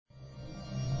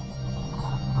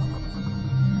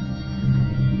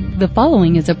The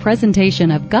following is a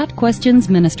presentation of Got Questions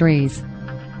Ministries.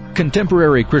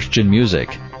 Contemporary Christian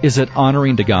music, is it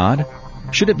honoring to God?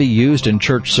 Should it be used in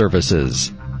church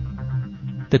services?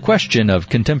 The question of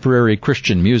contemporary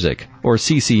Christian music, or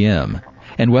CCM,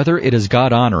 and whether it is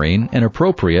God-honoring and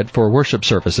appropriate for worship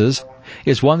services,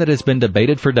 is one that has been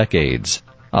debated for decades.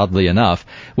 Oddly enough,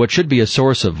 what should be a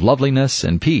source of loveliness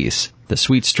and peace, the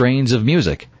sweet strains of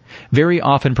music, very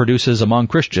often produces among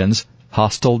Christians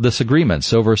hostile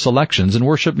disagreements over selections in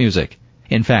worship music.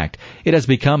 In fact, it has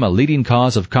become a leading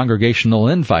cause of congregational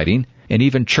infighting and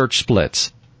even church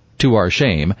splits. To our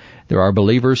shame, there are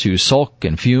believers who sulk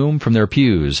and fume from their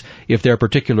pews if their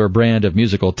particular brand of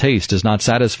musical taste is not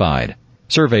satisfied.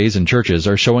 Surveys in churches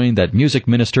are showing that music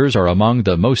ministers are among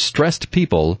the most stressed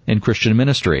people in Christian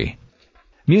ministry.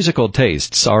 Musical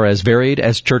tastes are as varied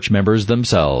as church members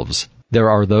themselves. There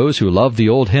are those who love the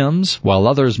old hymns, while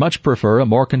others much prefer a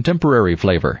more contemporary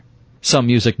flavor. Some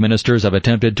music ministers have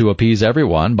attempted to appease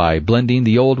everyone by blending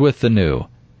the old with the new.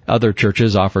 Other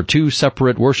churches offer two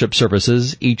separate worship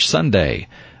services each Sunday,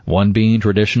 one being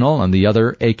traditional and the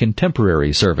other a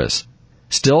contemporary service.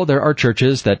 Still, there are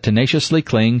churches that tenaciously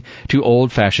cling to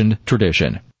old-fashioned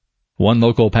tradition. One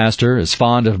local pastor is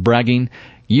fond of bragging,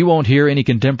 "You won't hear any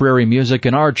contemporary music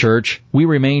in our church. We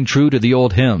remain true to the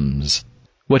old hymns."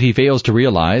 What he fails to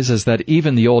realize is that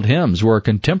even the old hymns were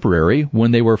contemporary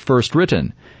when they were first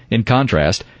written. In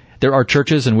contrast, there are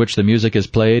churches in which the music is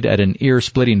played at an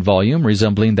ear-splitting volume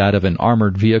resembling that of an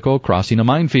armored vehicle crossing a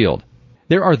minefield.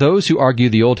 There are those who argue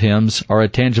the old hymns are a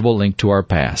tangible link to our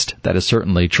past. That is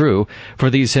certainly true, for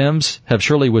these hymns have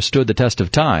surely withstood the test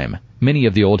of time. Many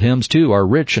of the old hymns, too, are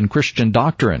rich in Christian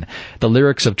doctrine. The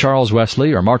lyrics of Charles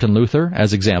Wesley or Martin Luther,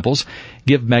 as examples,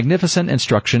 give magnificent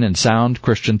instruction in sound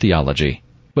Christian theology.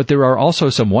 But there are also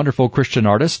some wonderful Christian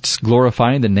artists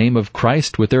glorifying the name of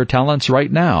Christ with their talents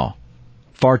right now.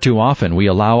 Far too often we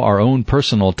allow our own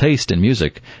personal taste in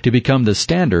music to become the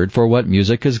standard for what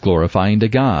music is glorifying to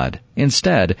God.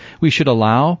 Instead, we should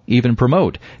allow, even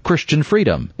promote, Christian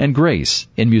freedom and grace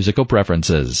in musical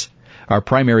preferences. Our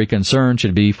primary concern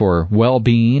should be for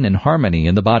well-being and harmony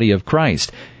in the body of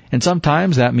Christ, and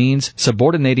sometimes that means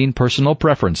subordinating personal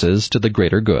preferences to the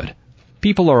greater good.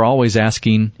 People are always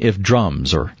asking if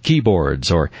drums or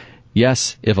keyboards or,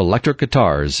 yes, if electric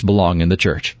guitars belong in the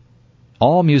church.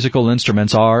 All musical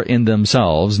instruments are, in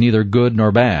themselves, neither good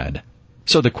nor bad.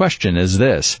 So the question is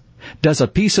this: does a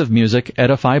piece of music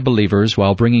edify believers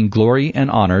while bringing glory and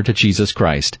honor to Jesus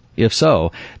Christ? If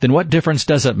so, then what difference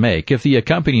does it make if the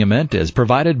accompaniment is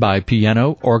provided by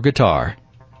piano or guitar?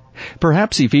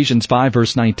 Perhaps Ephesians 5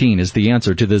 verse 19 is the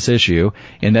answer to this issue,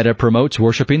 in that it promotes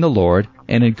worshiping the Lord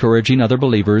and encouraging other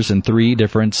believers in three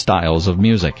different styles of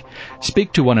music.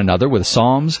 Speak to one another with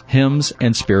psalms, hymns,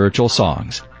 and spiritual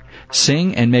songs.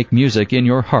 Sing and make music in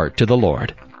your heart to the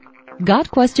Lord. Got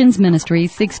Questions Ministry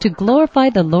seeks to glorify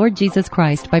the Lord Jesus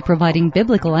Christ by providing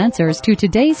biblical answers to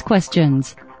today's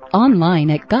questions.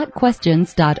 Online at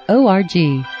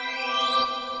gotquestions.org.